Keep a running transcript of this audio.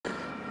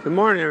Good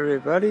morning,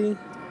 everybody.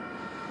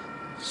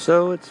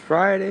 So it's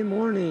Friday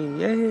morning,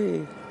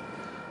 yay!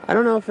 I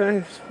don't know if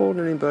I told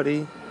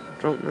anybody,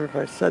 I don't remember if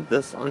I said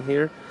this on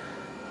here,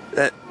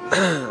 that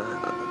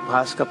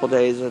last couple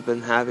days I've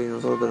been having a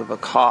little bit of a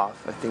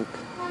cough. I think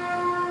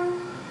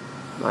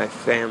my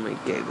family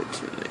gave it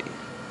to me.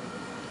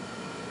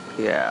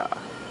 Yeah.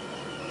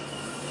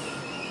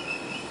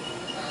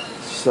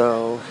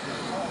 So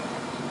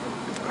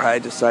I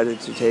decided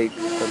to take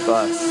the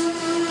bus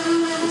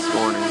this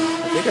morning.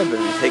 I think I've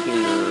been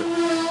taking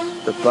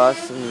the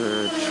bus and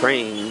the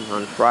train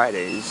on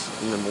Fridays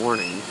in the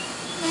morning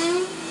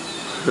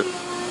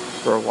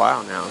for a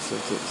while now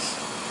since it's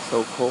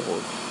so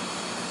cold.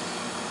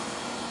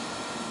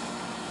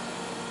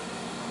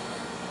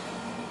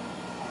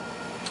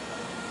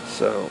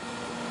 So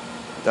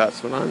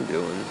that's what I'm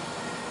doing.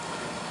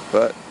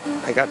 But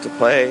I got to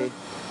play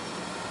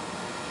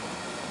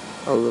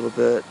a little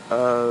bit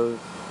of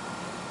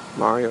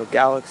Mario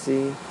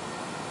Galaxy.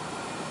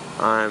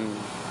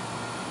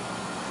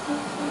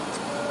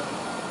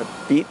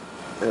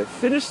 I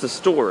finished the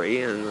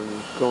story and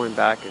I'm going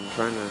back and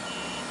trying to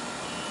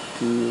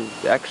do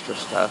the extra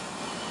stuff.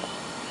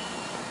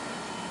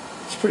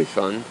 It's pretty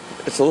fun.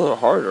 It's a little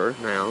harder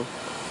now.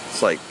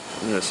 It's like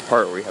in this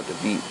part where you have to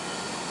beat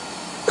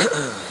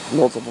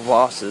multiple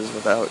bosses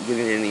without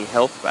getting any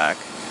health back.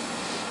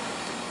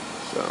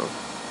 So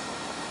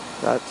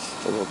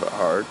that's a little bit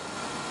hard.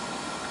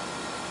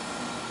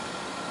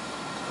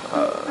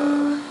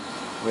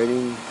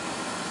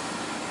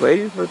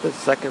 Waiting for the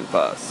second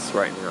bus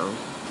right now.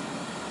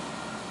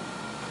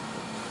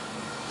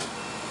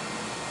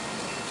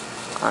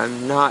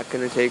 I'm not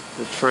going to take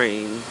the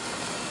train.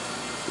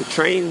 The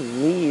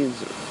train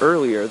leaves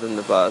earlier than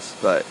the bus,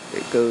 but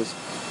it goes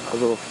a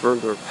little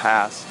further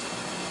past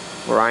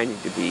where I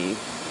need to be.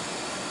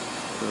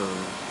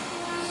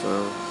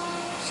 So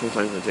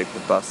sometimes I take the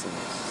bus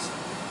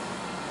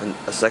and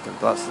a second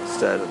bus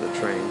instead of the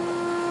train.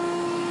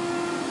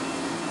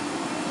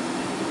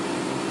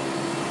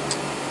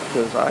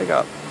 Because I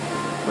got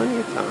plenty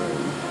of time.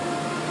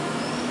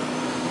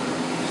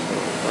 So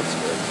that's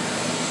good.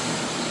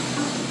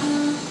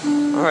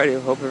 Alrighty, I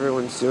hope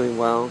everyone's doing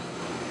well.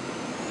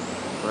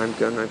 I'm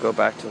gonna go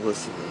back to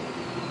listening.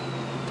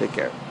 Take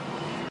care.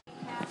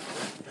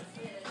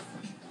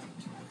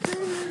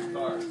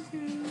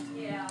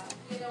 Yeah,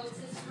 it's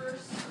his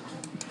first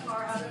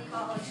car out of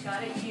college,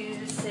 got it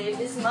used, saved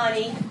his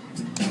money.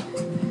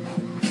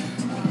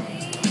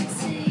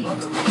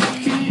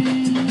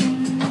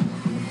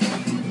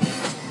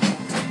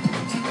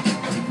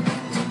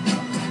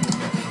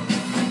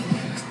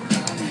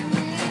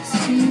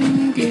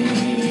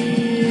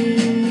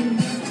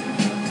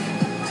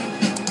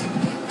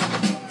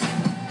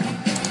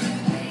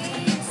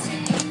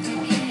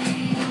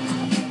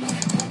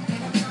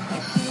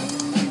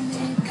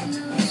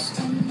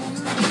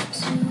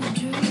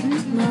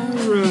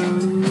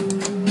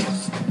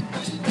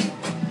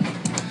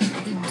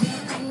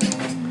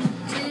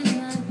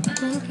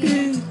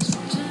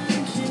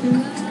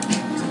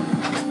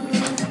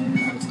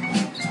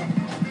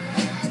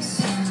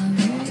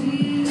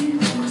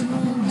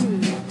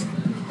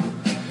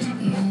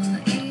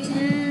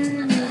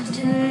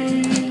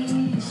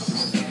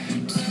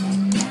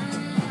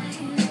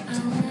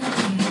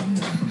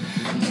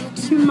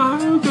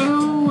 Tomorrow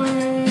go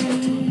away.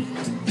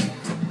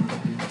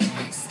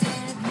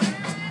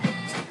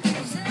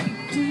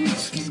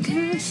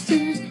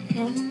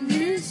 On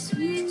this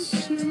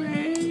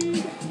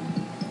charade.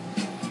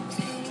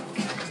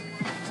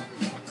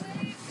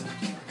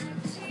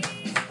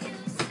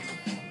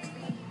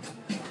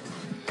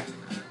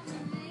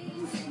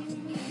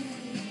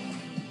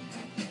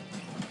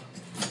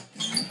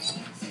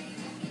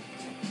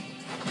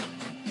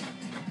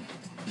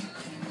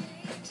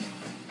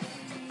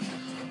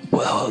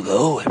 Well,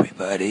 hello,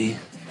 everybody.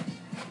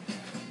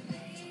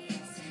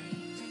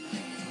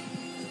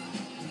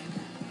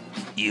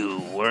 You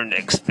weren't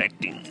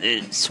expecting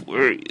this,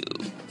 were you?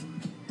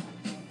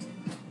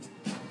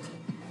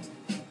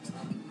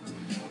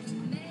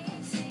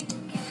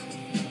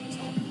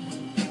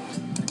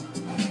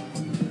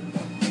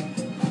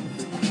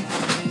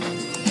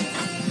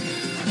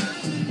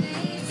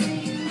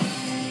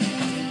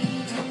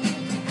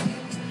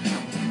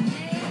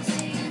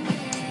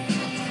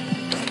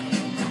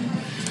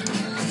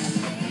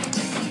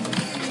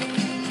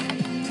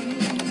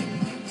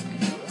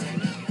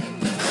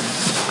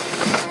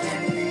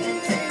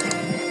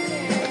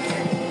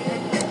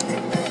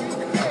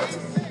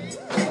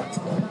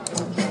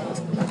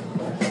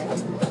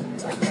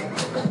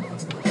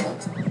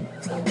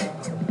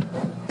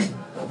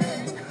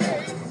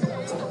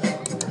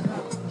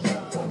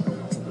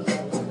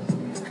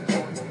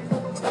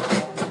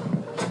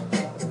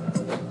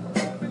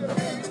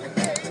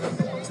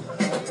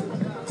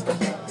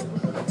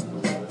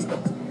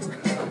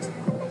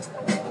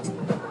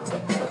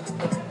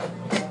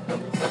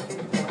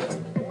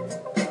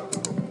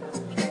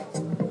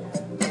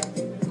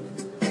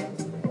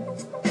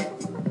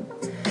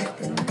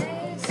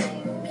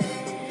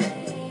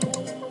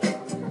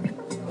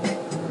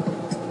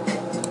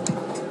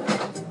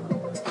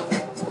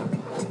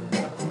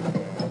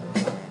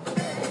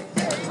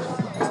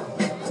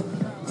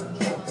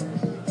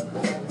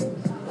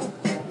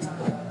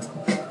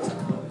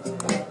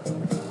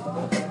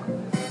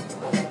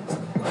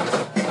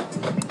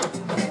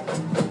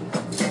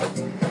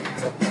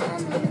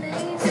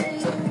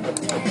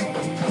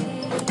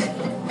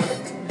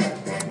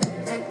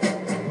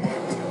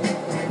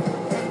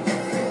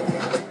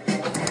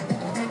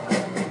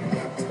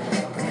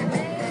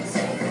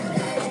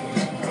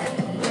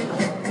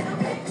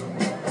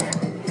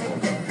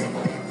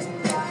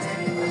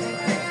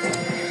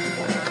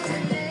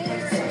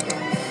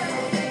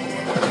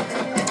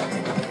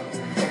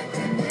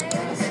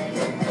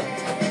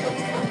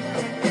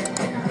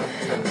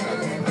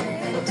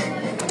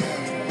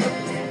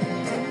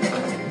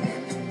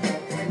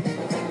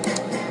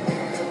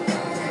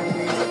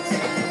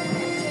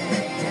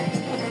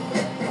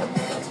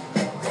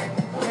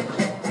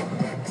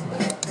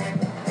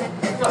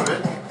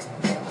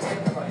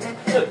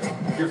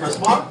 for us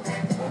tomorrow?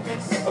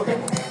 Okay.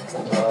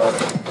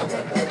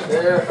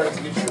 There, if I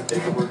can get your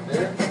paperwork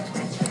there.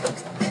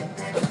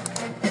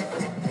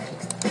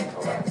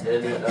 Alright,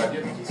 and do you have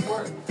the keys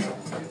for it?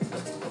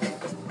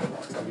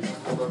 I'll get you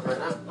pulled up right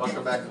now. I'll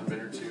come back in a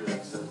minute or two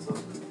and send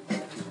some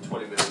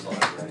 20 minutes on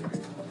it.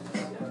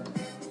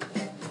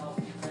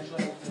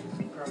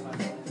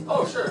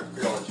 Oh, sure.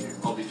 Here,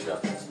 I'll meet you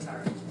out there.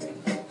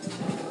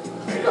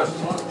 There you go.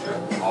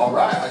 Sure. All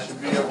right. I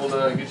should be able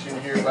to get you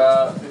in here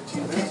about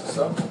 15 minutes or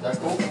so. Is that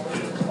cool?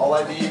 All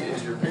I need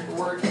is your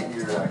paperwork and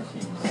your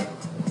keys.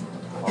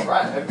 All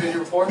right. Have you been here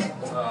before?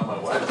 My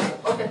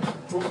wife. Okay.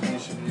 Cool. You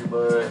should be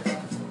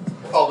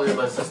probably in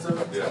my system.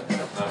 Yeah.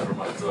 Not for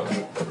my truck.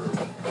 For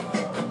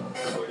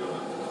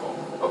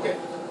Okay.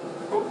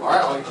 Cool. All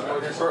right. I'll get you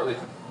going here shortly.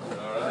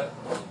 all right.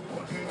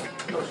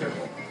 Oh, sure.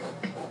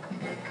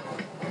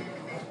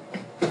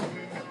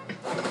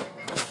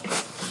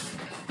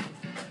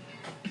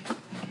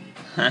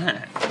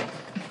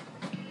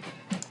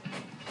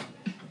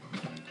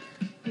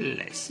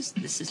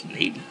 This is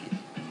Lady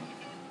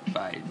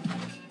by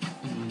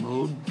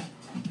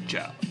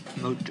Mojo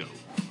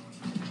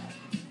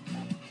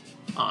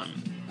on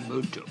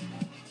Mojo.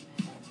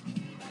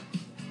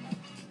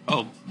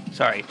 Oh,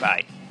 sorry,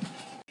 bye.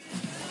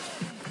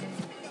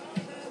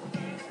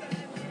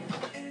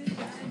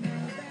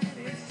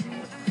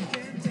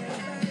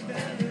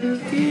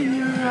 Look in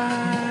your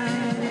eyes.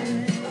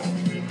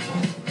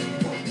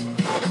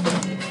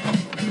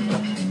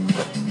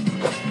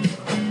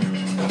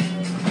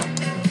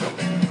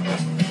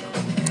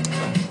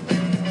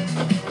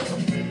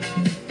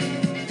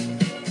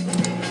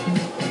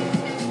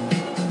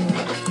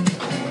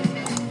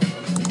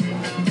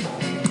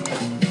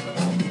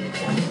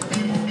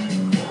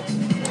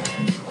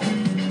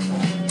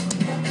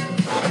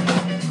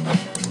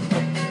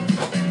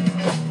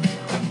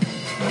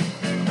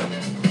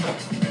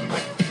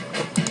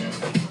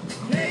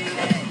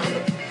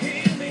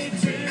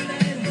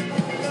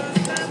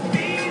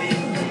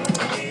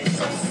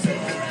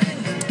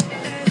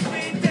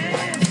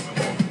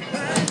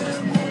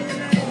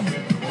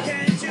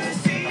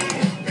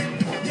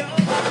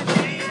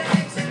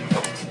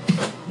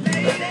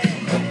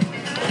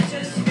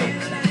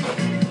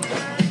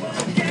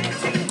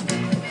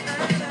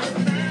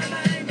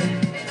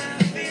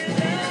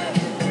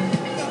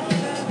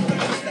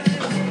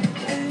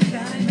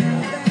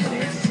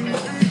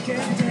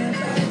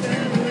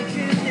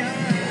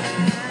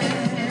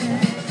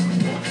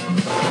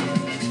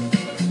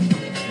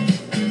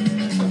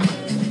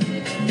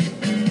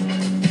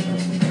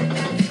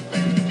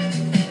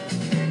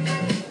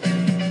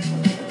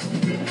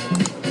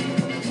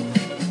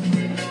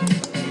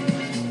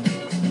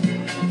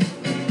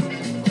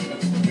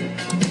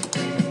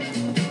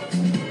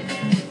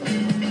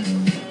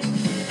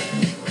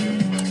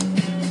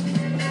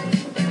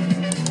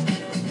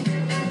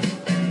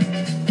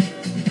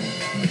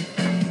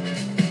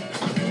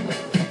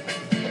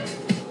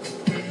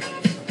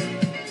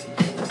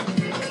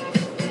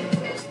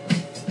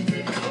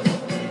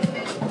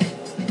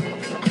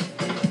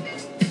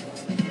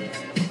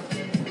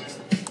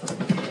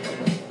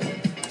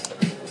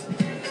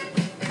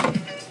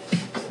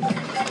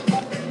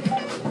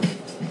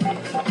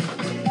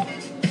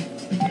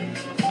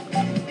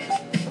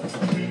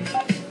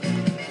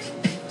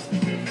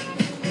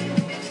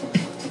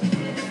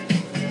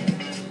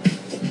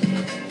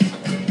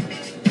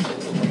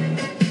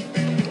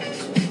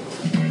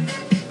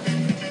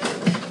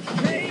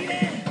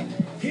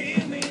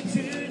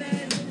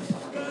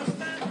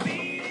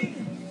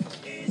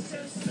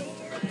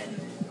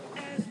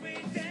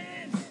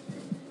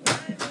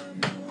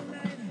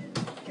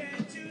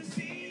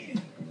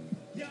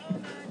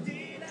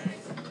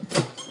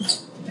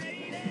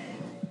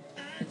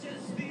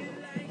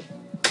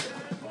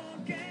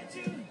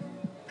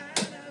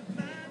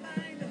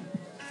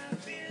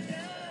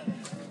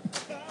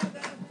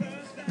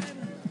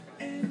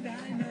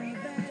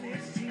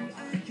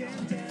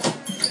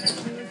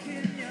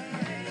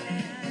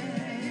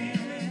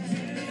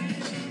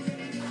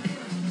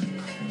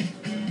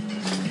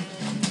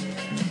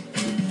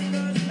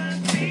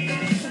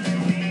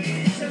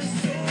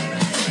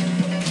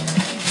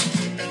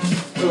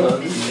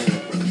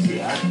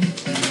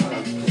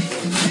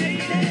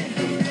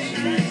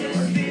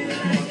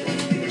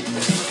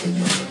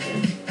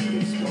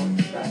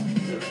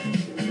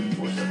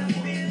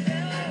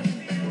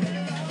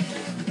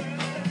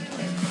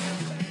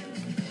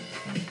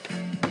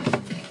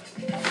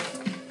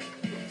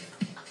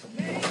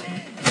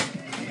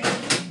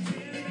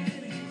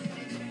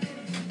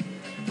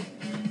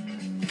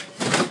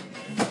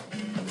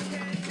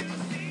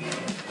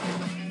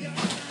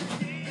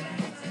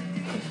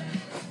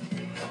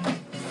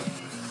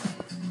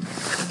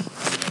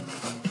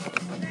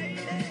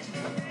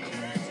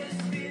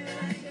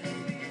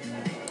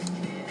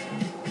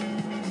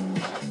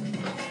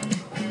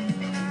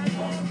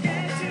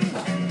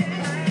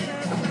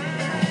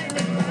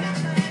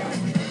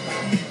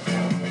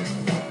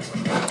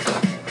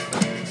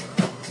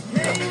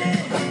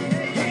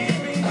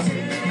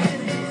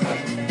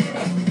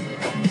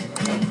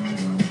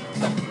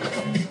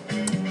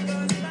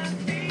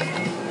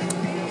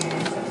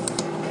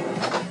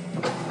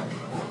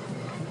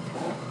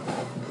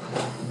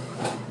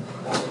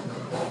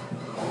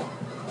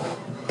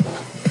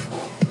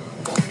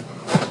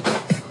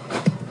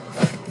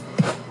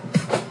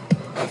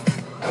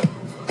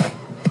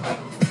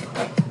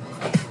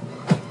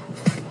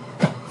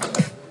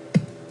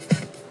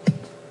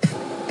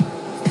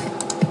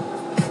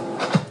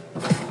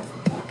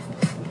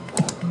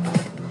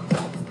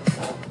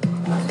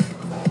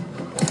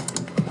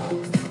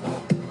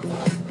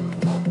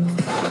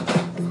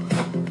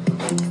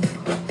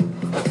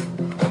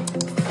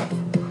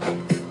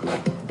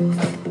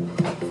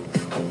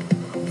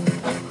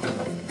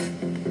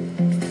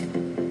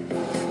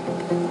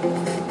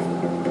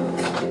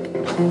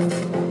 You're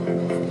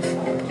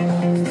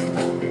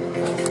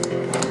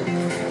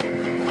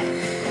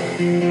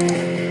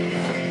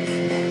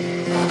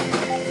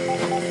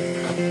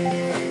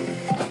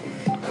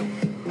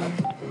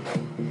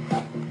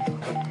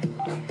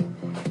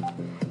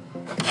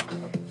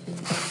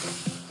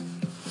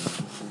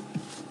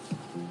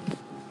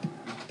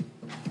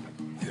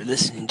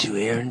listening to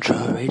Aaron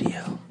Draw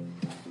Radio.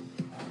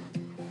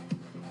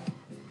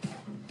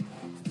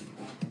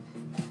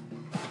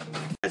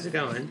 How's it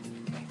going?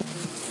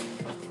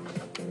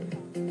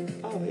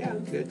 Oh yeah,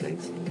 I'm good,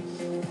 thanks.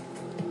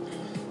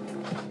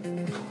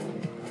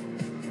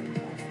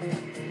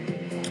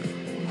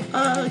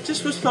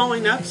 Just was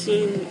following up,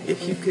 seeing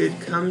if you could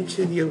come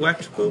to the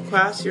electrical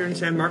class here in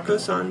San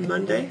Marcos on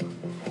Monday.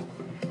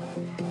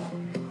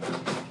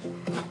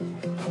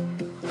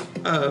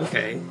 Oh,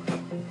 okay.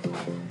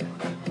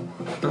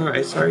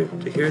 Alright, sorry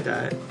to hear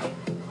that.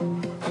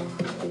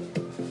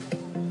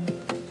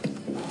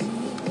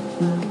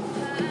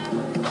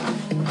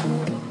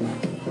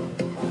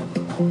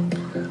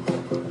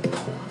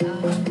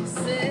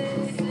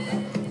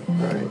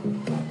 Right.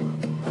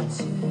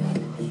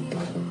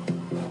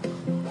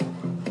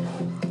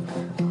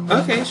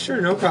 Okay, sure,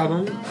 no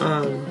problem.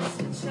 Oh,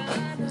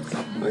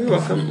 you're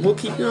welcome. We'll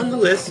keep you on the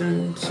list,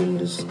 and as soon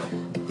as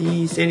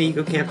the San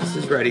Diego campus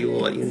is ready, we'll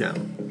let you know.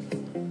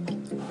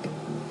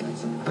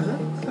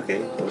 Okay,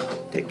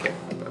 well, take care.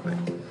 Bye-bye.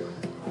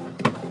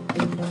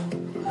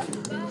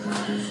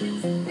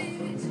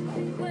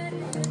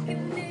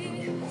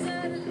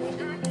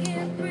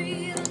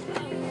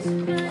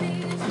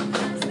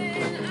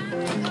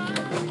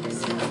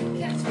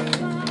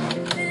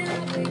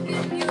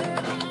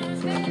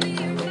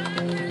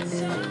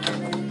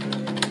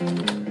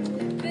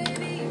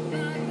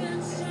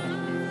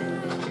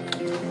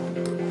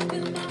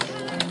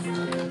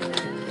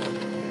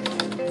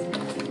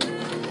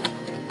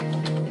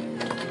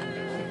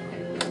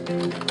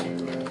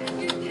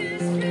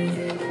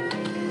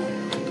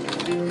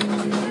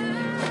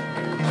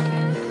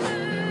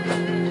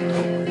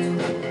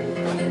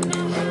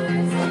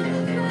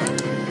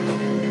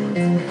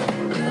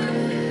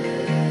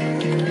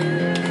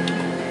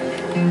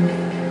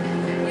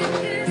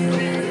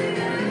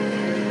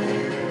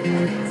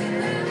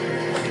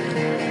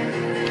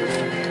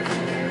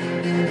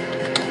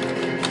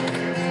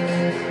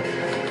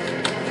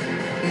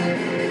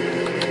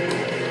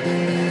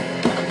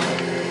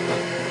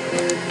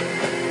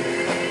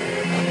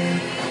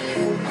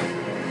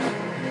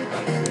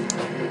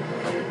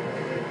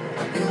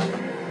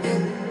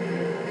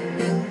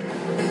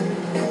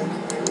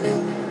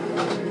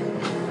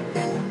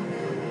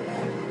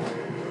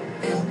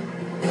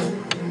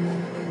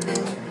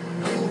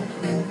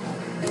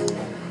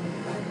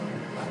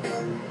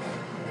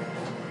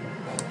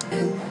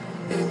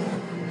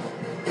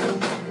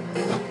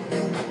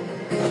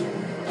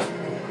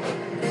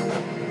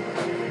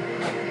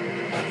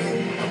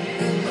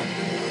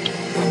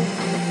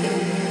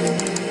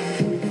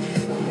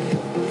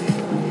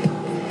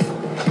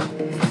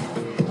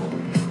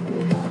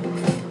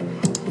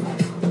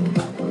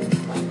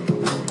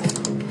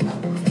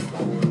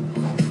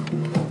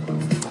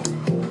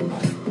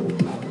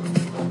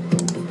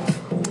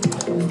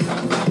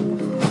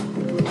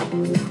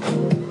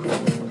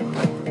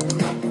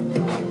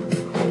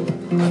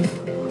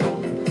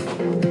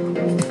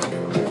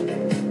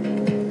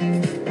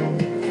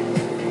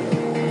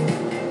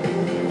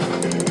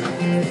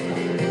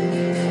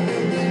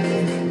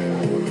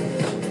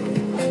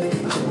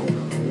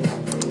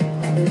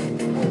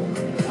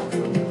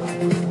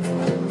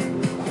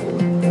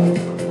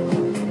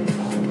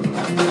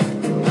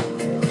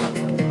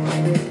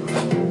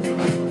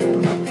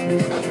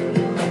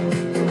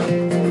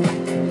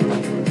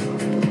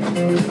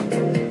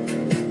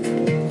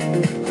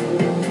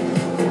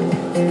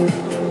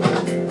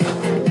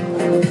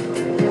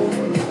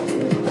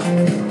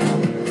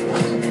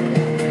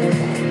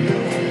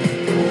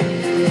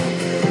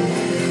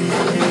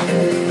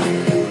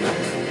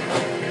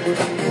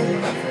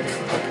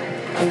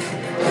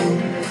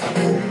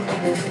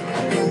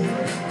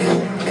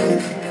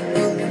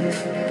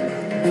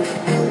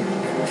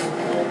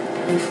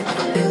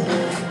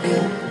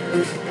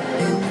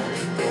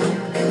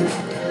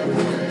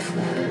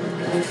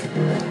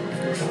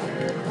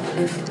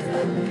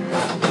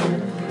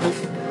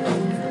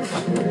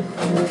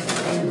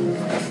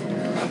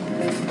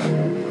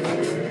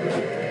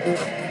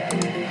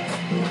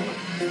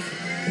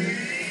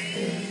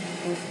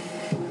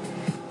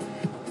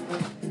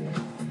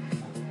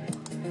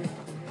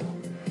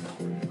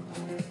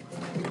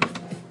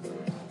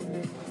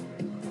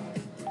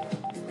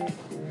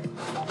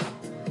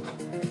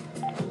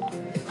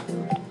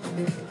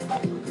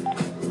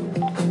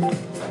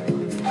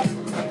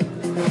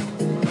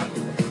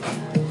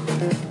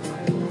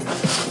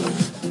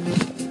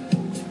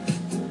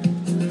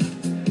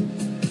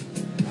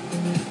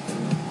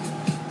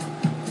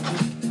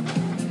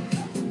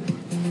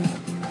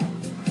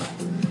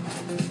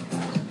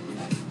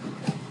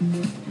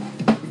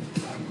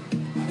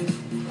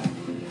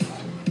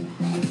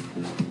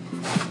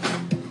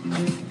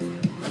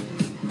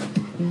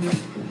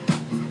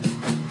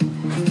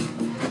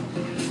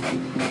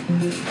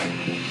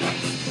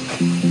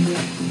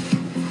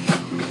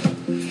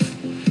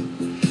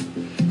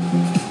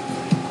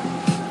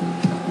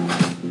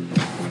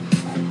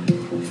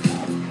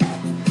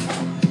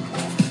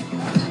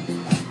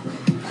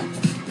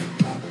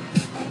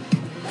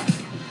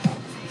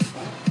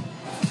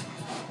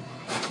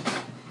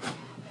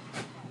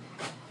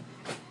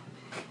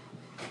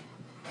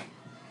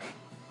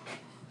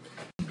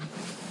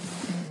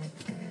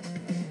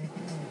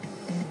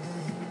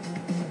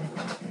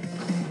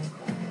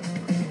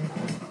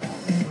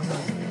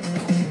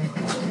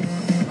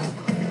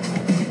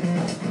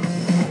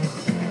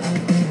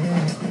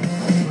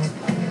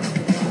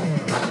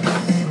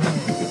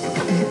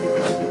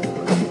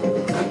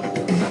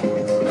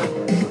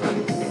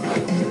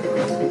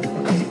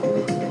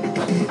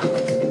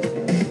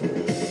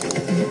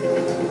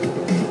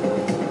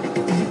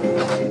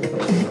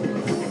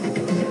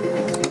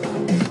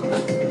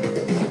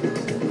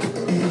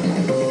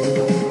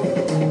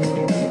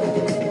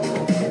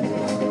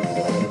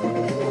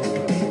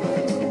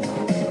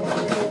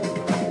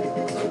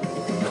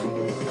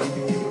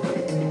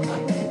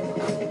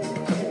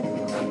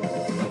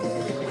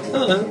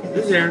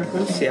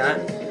 from Seat.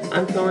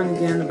 I'm calling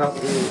again about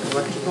the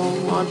electrical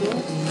module.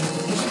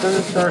 It's going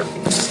to start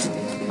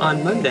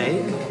on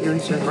Monday here in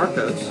San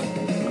Marcos.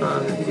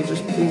 If you could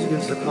just please give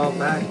us a call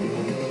back,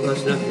 let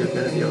us know if you're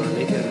going to be able to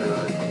make it or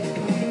not.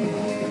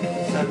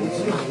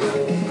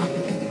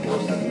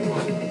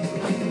 760-471.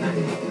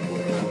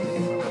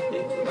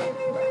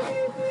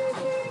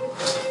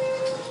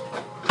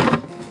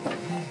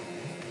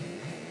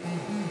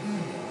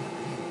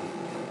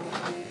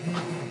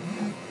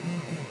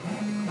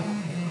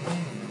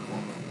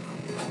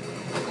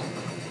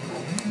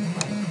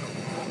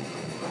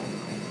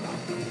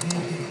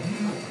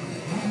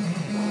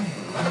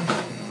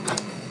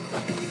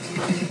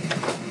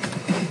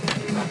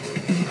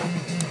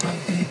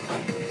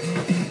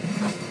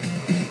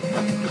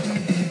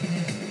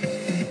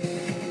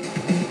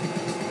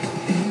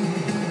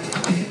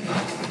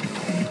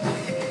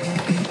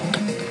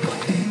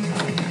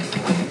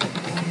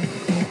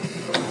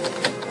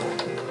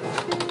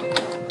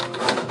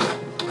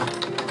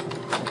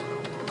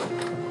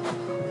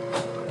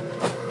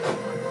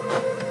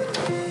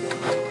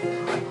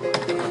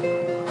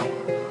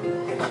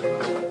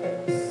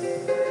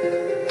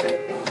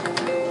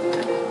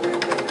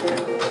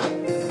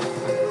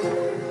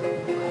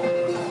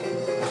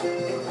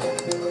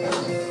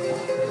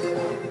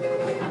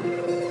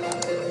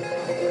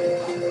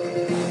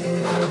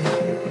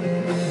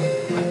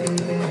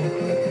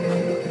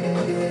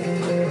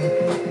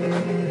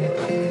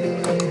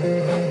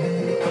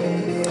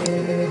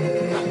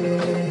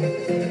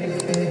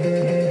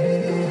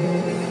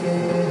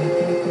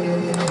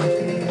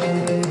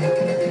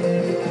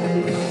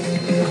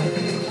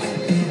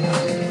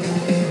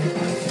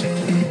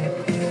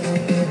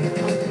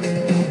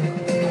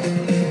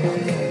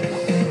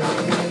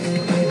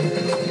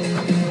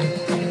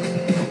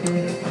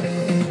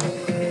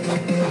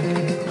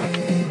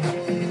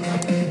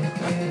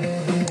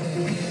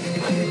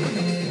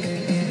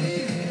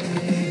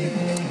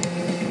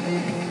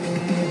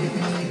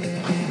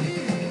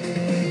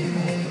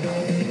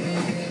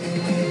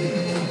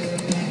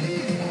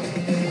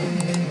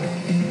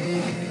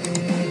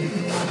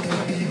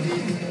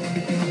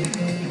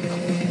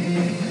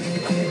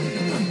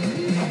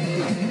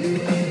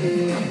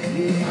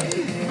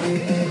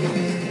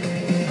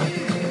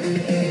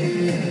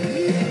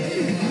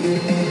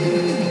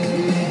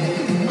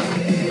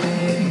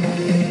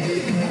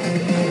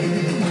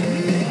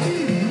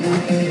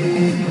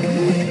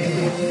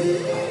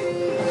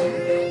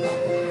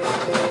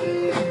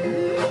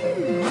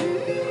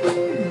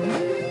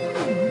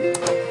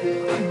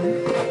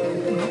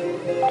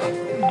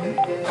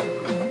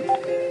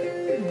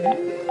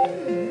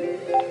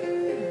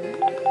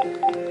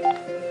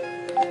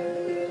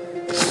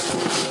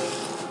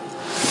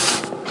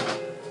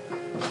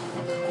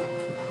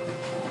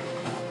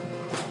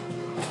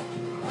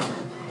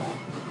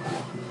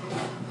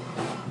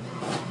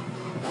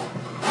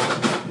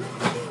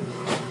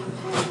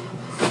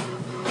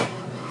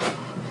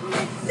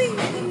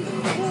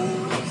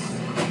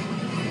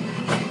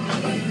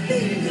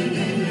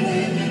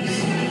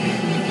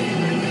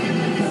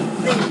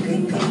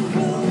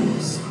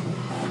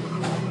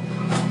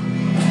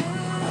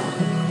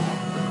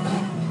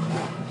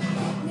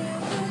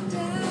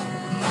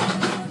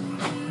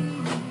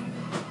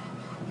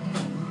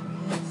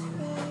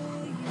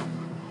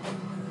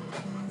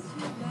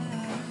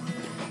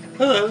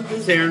 Hello, this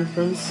is Aaron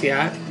from Seat.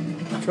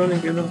 I'm trying to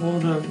get a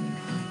hold of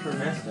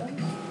Ernesta.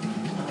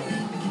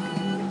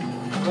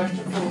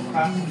 Electrical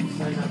class we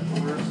signed up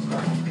for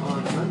starts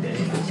on Monday.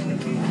 This will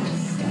be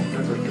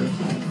November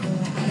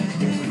 13th.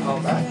 Give us a call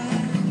back.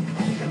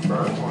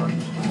 Confirm or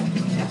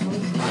cancel.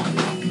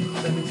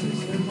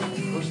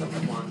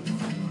 760-471.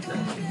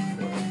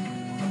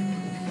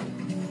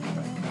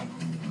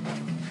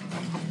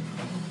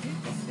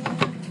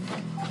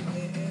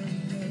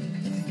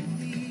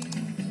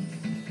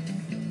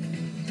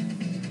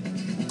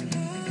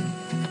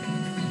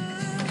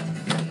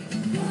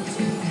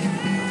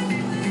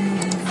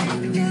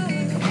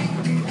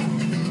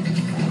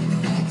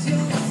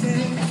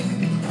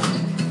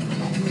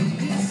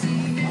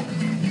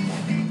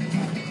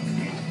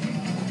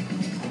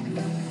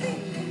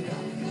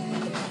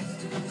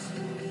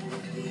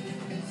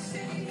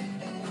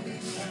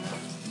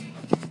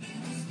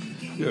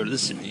 You're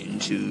listening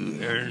to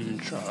Aaron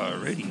Tra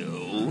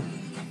Radio.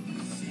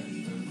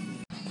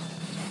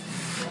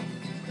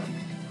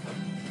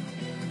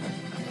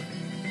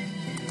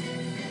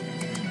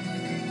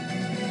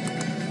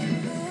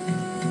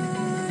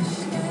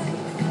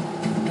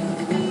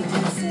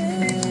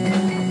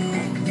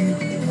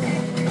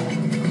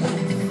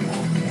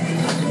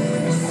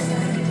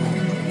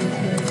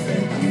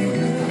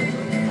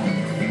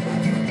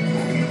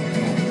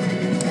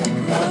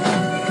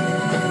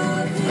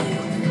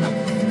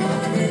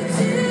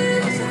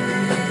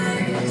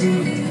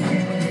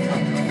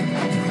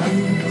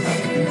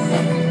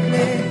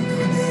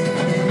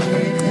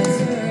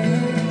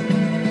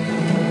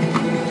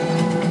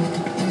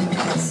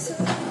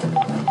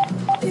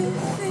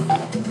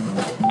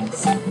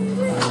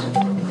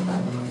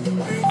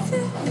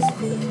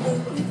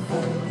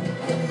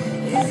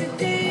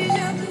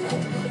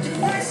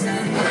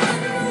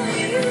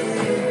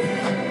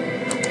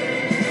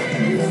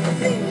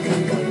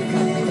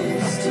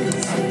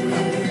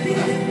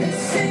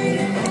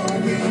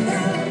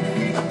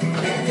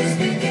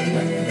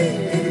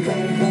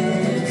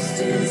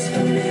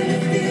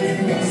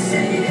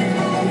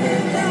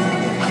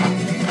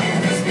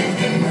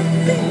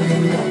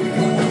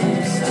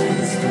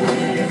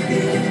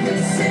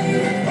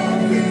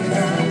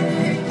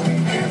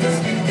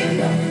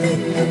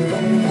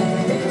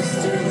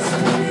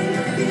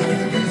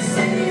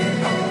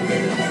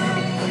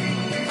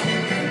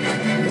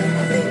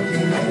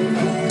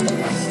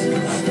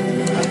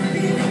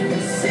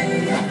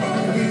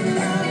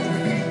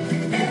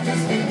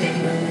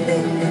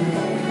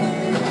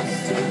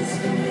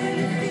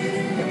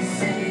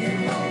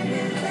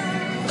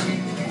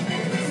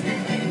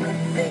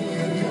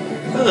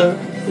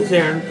 this is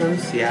Aaron from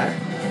Seattle.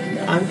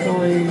 I'm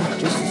calling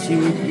just to see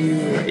if you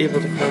were able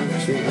to come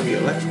to the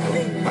electrical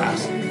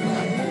class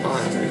on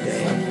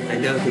Monday. I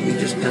know that we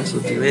just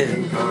penciled you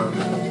in.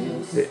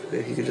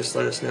 If you could just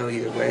let us know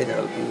either way,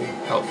 that would be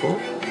helpful.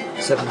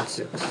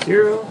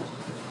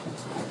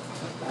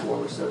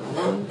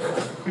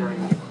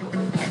 760-471-90.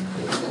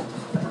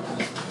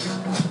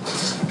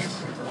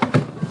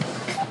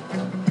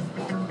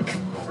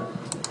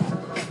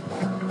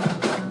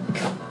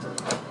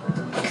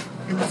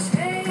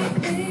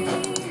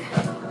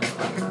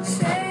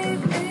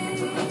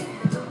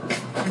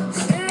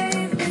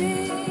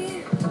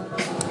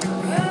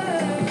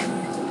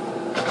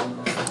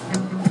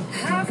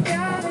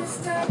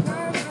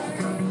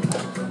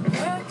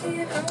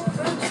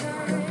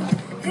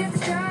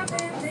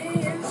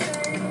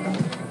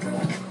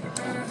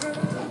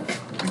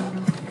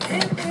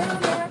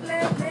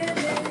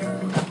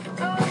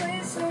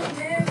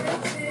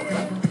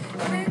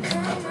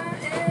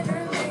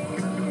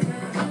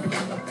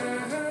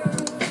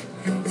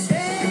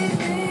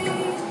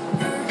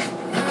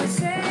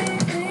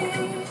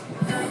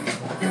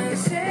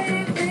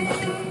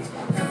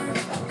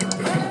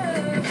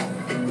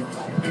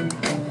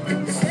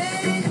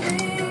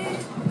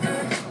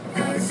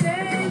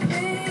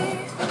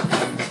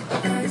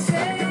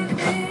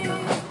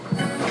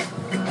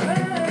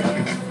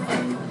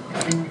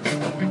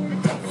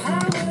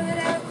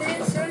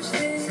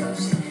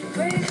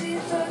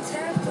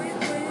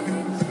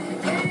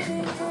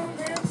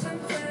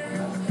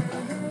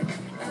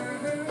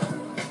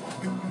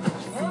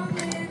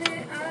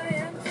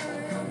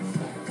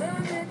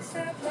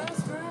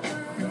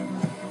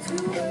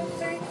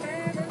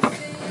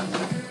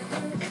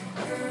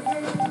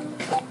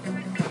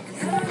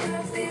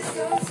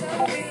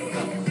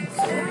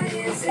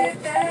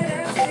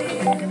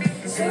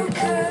 So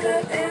caught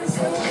up and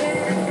so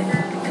bad.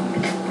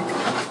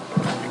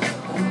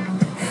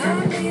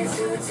 I need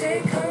to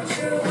take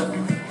control.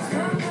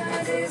 My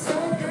body's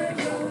on the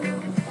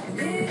road.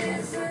 It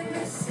is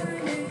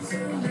listening to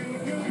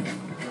me.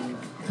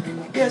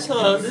 Yes,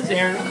 hello, this is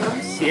Aaron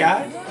from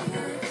Seattle.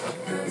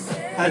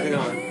 How's it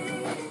going?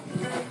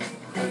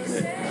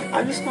 Good.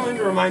 I'm just going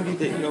to remind you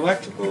that your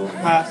electrical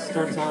class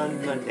starts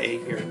on Monday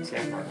here in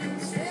San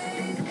Marcos.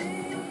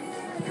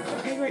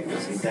 Okay, great. We'll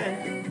see you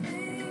then.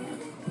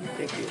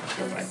 Thank you.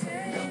 Bye-bye.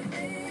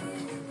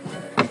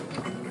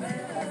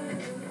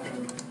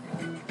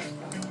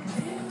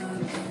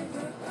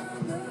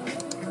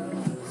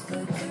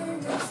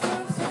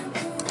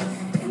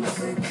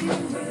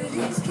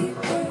 Insecurities keep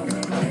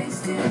growing,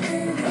 wasted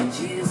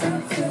energies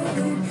are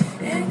flowing,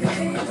 anger,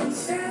 pain, and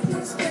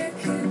sadness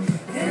beckon,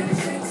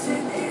 there's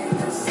exit in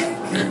a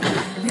second.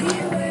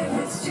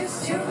 Beware, it's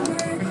just your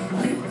mind,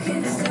 you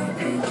can't stop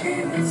it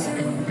in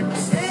return.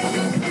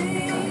 Save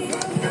me,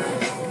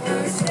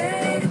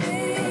 save me,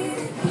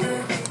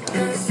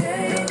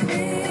 save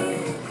me,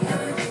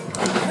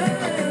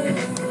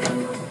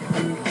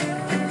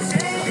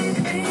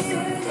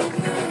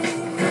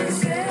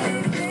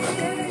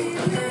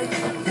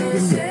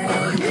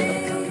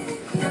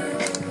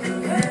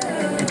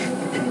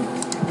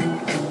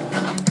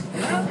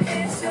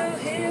 okay, so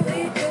here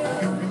we go.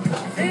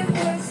 It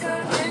was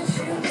all that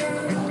you know.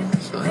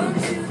 1,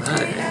 2, 3, I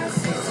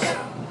say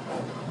stop.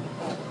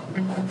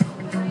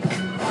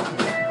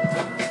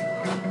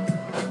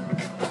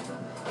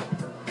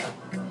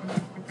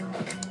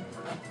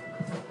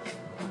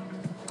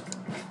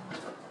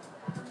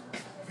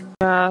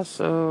 Yeah,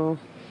 so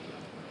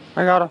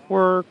I got off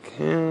work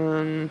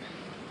and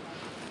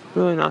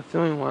really not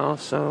feeling well,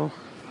 so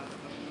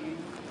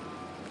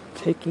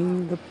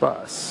taking the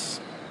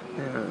bus,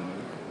 and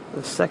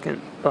the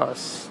second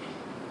bus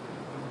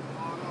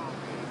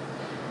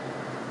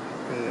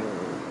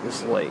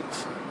is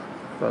late,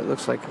 but it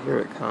looks like here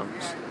it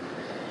comes.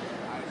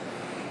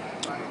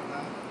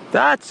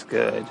 That's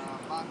good.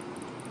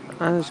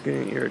 I was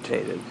getting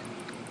irritated.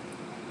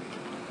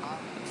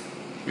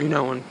 You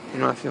know when you're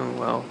not feeling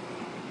well,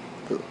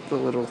 the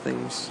little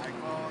things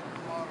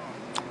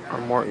are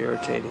more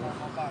irritating.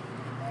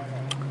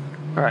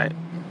 Alright,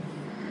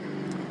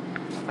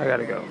 I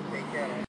gotta go.